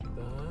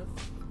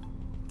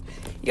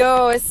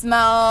Yo, it's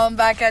Mel,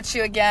 back at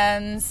you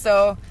again.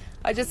 So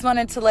I just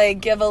wanted to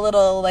like give a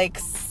little like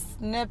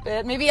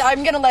snippet. Maybe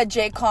I'm gonna let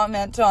Jay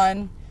comment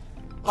on.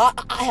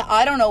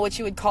 I don't know what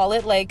you would call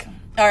it. Like,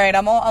 all right,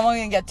 I'm only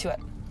gonna get to it.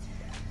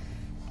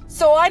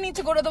 So I need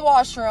to go to the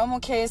washroom.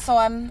 Okay, so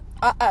I'm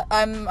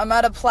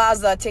at a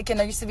plaza taking.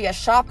 There used to be a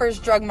Shoppers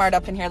Drug Mart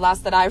up in here,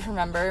 last that I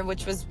remember,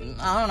 which was,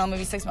 I don't know,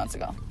 maybe 6 months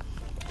ago.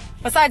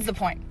 Besides the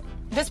point,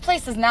 this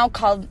place is now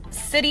called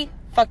City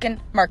fucking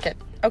Market.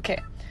 Okay.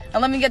 Now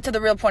let me get to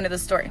the real point of the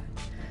story.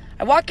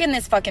 I walk in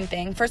this fucking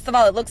thing. First of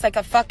all, it looks like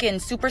a fucking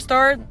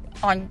superstore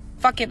on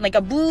fucking, like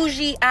a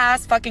bougie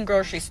ass fucking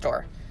grocery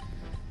store.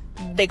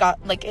 They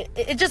got, like,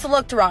 it just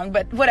looked wrong,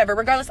 but whatever.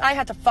 Regardless, I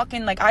had to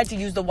fucking, like, I had to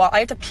use the wall. I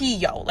had to pee,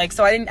 yo. Like,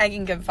 so I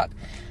didn't give a fuck.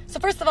 So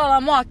first of all,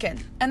 I'm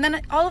walking. And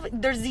then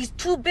there's these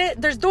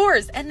there's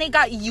doors, and they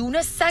got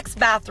unisex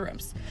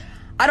bathrooms.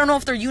 I don't know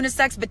if they're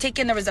unisex, but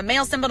there was a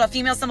male symbol and a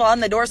female symbol on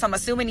the door, so I'm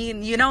assuming,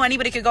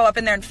 anybody could go up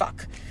in there and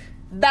fuck.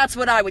 That's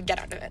what I would get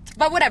out of it.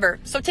 But whatever.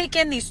 So take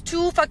in these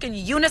 2 fucking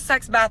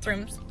unisex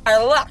bathrooms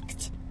are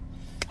locked.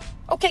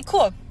 Okay,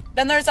 cool.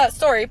 Then there's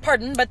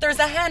there's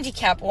a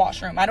handicap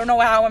washroom. I don't know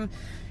how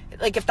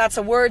if that's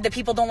a word that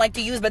people don't like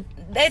to use, but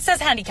it says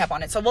handicap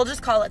on it, so we'll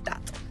just call it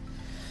that.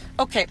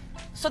 Okay,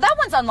 so that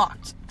one's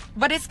unlocked.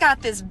 But it's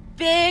got this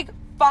big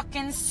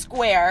fucking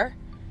square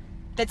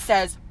that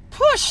says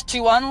push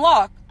to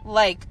unlock,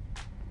 and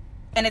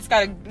it's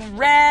got a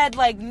red,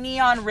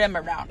 neon rim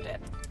around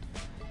it.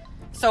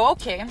 So,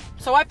 okay.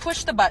 So I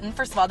push the button.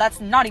 First of all,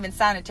 that's not even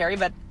sanitary,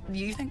 but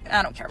you think?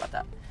 I don't care about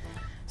that.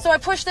 So I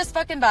push this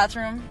fucking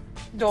bathroom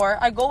door.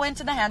 I go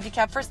into the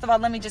handicap. First of all,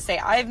 let me just say,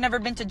 I've never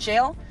been to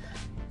jail,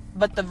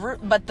 but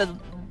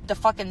the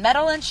fucking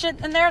metal and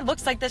shit in there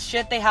looks like this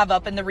shit they have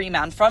up in the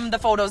remand from the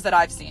photos that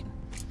I've seen.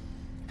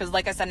 Because,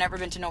 like I said, never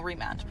been to no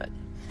remand. But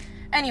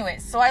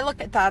anyways, so I look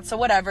at that. So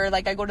whatever.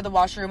 I go to the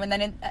washroom, and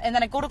then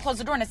I go to close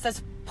the door, and it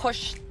says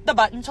push the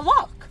button to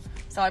lock.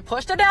 So I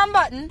push the down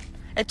button.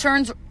 It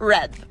turns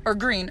red or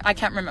green. I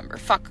can't remember.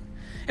 Fuck.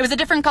 It was a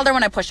different color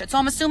when I pushed it. So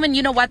I'm assuming,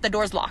 you know what? The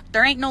door's locked.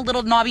 There ain't no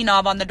little knobby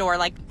knob on the door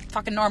like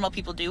fucking normal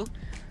people do.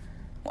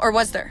 Or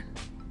was there?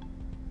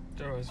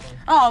 There was one.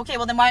 Oh, okay.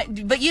 Well, then why?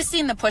 But you've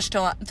seen the push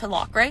to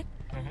lock, right?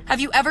 Mm-hmm. Have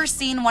you ever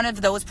seen one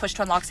of those push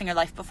to unlocks in your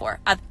life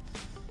before?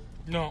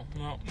 No.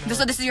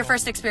 So this is your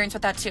first experience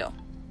with that too?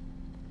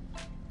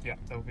 Yeah,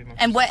 that would be my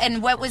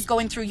And what was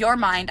going through your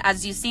mind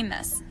as you seen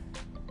this?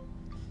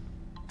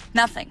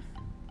 Nothing.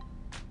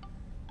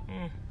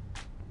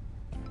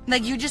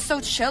 You're just so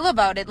chill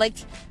about it.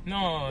 No,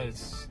 I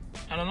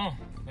don't know.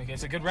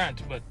 It's a good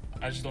rant, but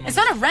I just don't know. It's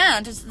not a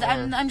rant.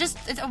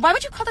 Why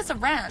would you call this a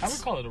rant? I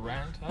would call it a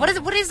rant.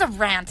 What is a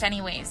rant,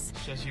 anyways?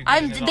 It's just you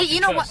getting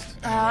it off your chest.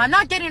 I'm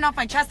not getting it off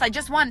my chest. I'm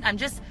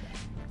just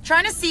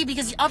trying to see,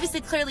 because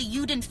obviously, clearly,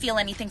 you didn't feel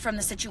anything from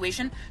the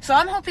situation. So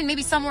I'm hoping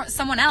maybe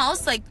someone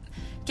else,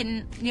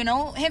 can,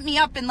 hit me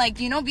up and,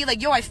 be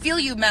like, yo, I feel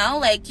you,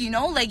 Mel.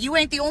 You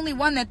ain't the only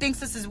one that thinks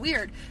this is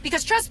weird.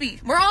 Because trust me,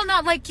 we're all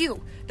not like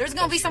you. There's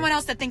going to be someone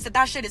else that thinks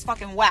that shit is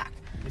fucking whack.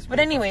 But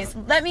anyways,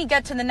 let me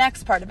get to the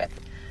next part of it.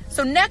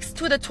 So next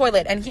to the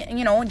toilet, and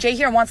Jay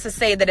here wants to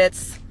say that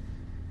it's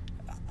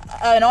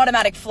an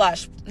automatic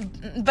flush,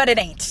 but it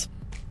ain't.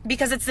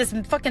 Because it's this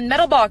fucking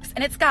metal box,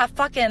 and it's got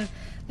fucking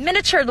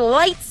miniature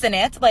lights in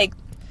it,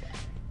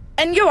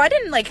 and I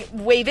didn't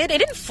wave it. It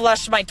didn't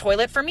flush my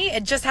toilet for me.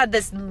 It just had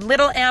this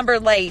little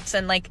amber light,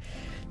 and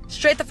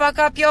straight the fuck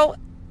up, yo,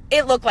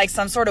 it looked like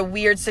some sort of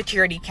weird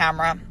security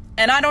camera.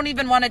 And I don't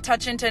even want to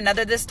touch into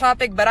this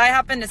topic, but I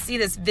happened to see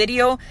this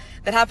video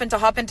that happened to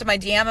hop into my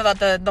DM about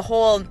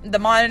the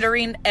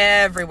monitoring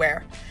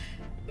everywhere.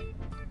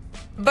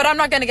 But I'm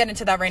not going to get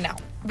into that right now.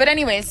 But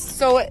anyways,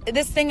 so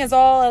this thing is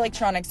all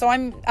electronic. So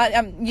I'm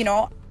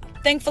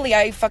thankfully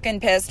I fucking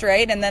pissed,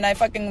 right? And then I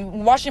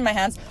fucking washing my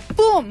hands.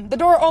 Boom! The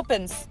door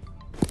opens.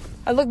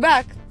 I look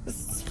back.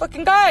 This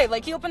fucking guy,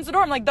 he opens the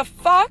door. I'm like, the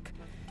fuck?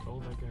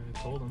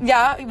 Told him.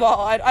 Yeah, well,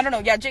 I don't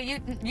know. Yeah, Jay,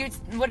 you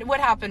what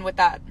happened with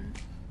that?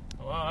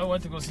 Well, I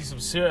went to go see some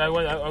cereal. I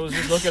was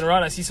just looking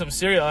around. I see some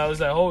cereal. I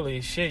was like,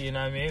 holy shit, you know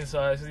what I mean? So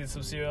I see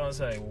some cereal. I was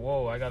like,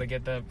 whoa, I gotta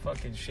get that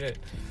fucking shit.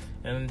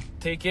 And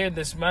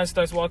this man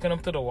starts walking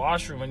up to the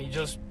washroom, and he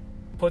just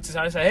puts his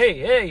hand and says,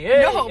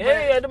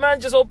 hey. And the man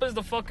just opens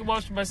the fucking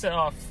washroom. I said,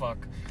 oh,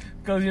 fuck.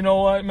 Because you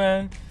know what,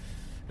 man?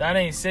 That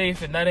ain't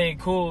safe and that ain't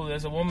cool.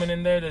 There's a woman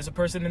in there. There's a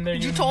person in there.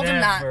 You told him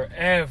that. Never,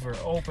 ever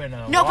open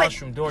a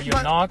washroom door. You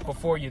knock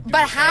before you do anything.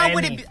 But how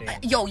would it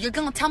be? Yo, you're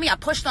going to tell me I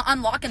pushed the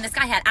unlock and this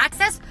guy had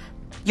access?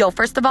 Yo,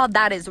 first of all,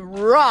 that is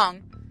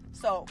wrong.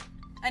 So,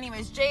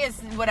 anyways, Jay is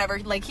whatever.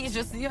 He's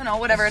just,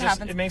 whatever it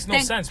happens. It makes no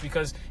sense,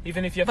 because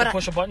even if you have to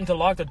push a button to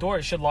lock the door,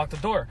 it should lock the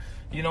door.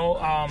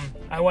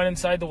 I went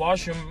inside the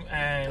washroom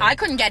and I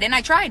couldn't get in.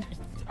 I tried.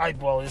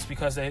 It's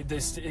because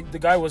the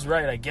guy was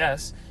right, I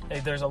guess.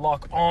 There's a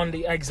lock on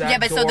the exact door. Yeah,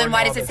 but so then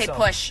why does it say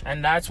push?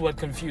 And that's what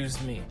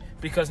confused me.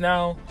 Because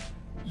now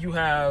you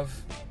have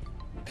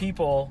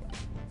people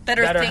that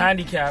are think-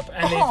 handicapped,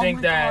 and they Oh think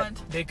my that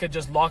God. they could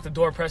just lock the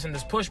door pressing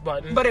this push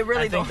button. But it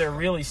really and think don't. they're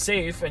really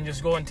safe and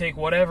just go and take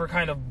whatever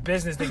kind of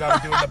business they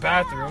got to do in the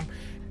bathroom.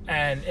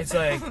 And it's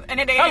like, And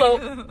it ain't.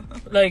 hello,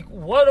 like,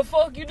 what the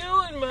fuck you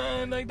doing,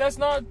 man? Like, that's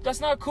not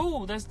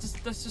cool. That's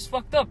just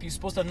fucked up. You're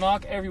supposed to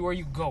knock everywhere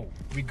you go,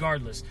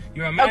 regardless.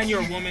 You're a man, Okay.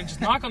 you're a woman.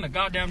 Just knock on the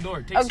goddamn door.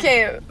 It takes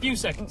Okay. you a few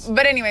seconds.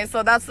 But anyway,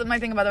 so that's my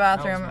thing about the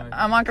bathroom. That was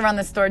my- I'm walking around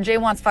the store. Jay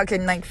wants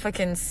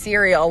fucking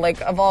cereal, like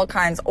of all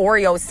kinds,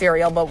 Oreo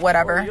cereal, but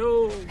whatever.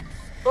 Yo.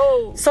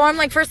 Oh. So I'm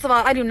like, first of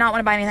all, I do not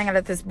want to buy anything out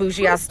of this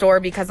bougie ass store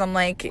because I'm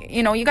like,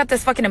 you know, you got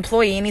this fucking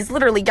employee and he's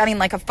literally getting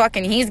like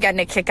he's getting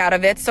a kick out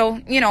of it.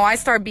 So, you know, I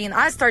start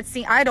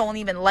seeing, I don't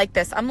even like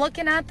this. I'm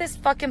looking at this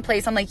fucking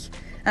place. I'm like,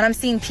 and I'm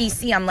seeing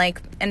PC. I'm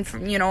like, and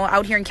you know,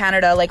 out here in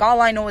Canada, like all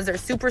I know is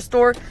there's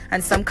Superstore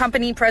and some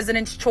company,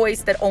 President's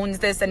Choice, that owns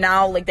this. And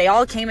now like they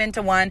all came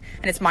into one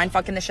and it's mind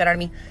fucking the shit out of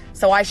me.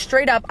 So I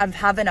straight up, I'm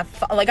having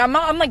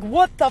I'm like,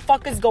 what the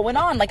fuck is going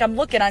on? Like I'm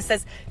looking, it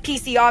says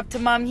PC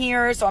Optimum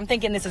here. So I'm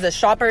thinking this is a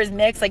Shoppers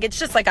Mix. Like it's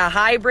just like a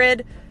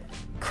hybrid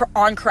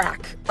on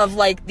crack of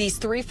like these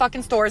 3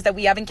 fucking stores that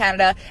we have in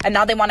Canada. And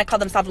now they want to call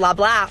themselves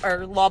Loblaws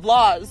or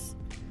Loblaws.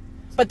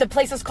 But the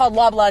place is called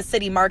Loblaws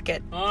City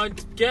Market.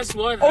 Guess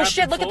what? Oh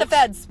shit, look at the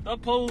feds. The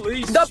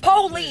police. The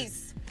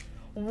police.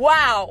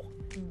 Wow.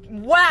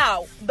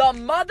 The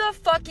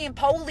motherfucking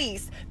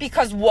police.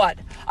 Because what?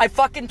 I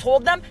fucking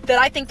told them that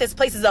I think this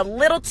place is a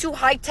little too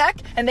high tech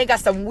and they got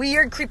some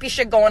weird, creepy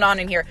shit going on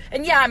in here.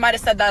 And yeah, I might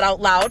have said that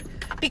out loud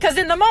because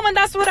in the moment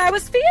that's what I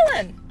was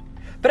feeling.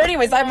 But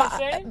anyways,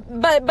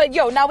 but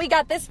yo, now we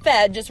got this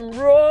Fed just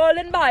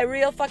rolling by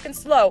real fucking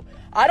slow.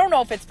 I don't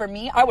know if it's for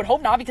me. I would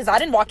hope not because I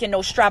didn't walk in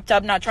no strapped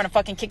up, not trying to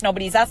fucking kick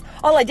nobody's ass.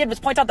 All I did was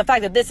point out the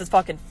fact that this is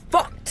fucking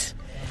fucked.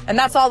 And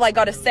that's all I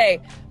gotta say.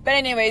 But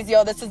anyways,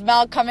 yo, this is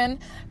Mel coming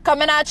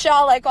at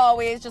y'all like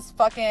always, just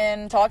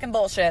fucking talking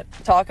bullshit.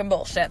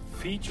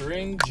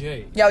 Featuring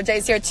Jay. Yo,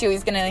 Jay's here too.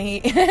 He's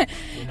gonna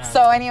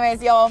So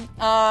anyways, yo,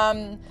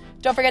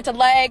 don't forget to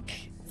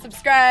like,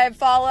 subscribe,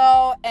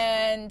 follow,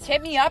 and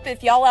hit me up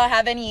if y'all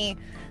have any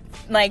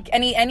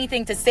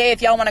anything to say,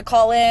 if y'all want to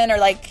call in or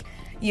like,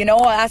 you know,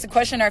 ask a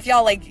question, or if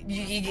y'all like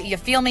you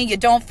feel me, you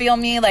don't feel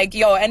me, like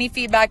yo, any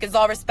feedback is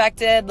all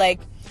respected. Like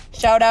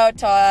shout out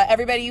to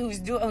everybody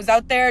who's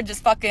out there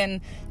just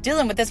fucking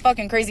dealing with this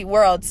fucking crazy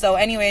world. So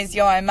anyways,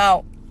 yo, I'm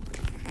out.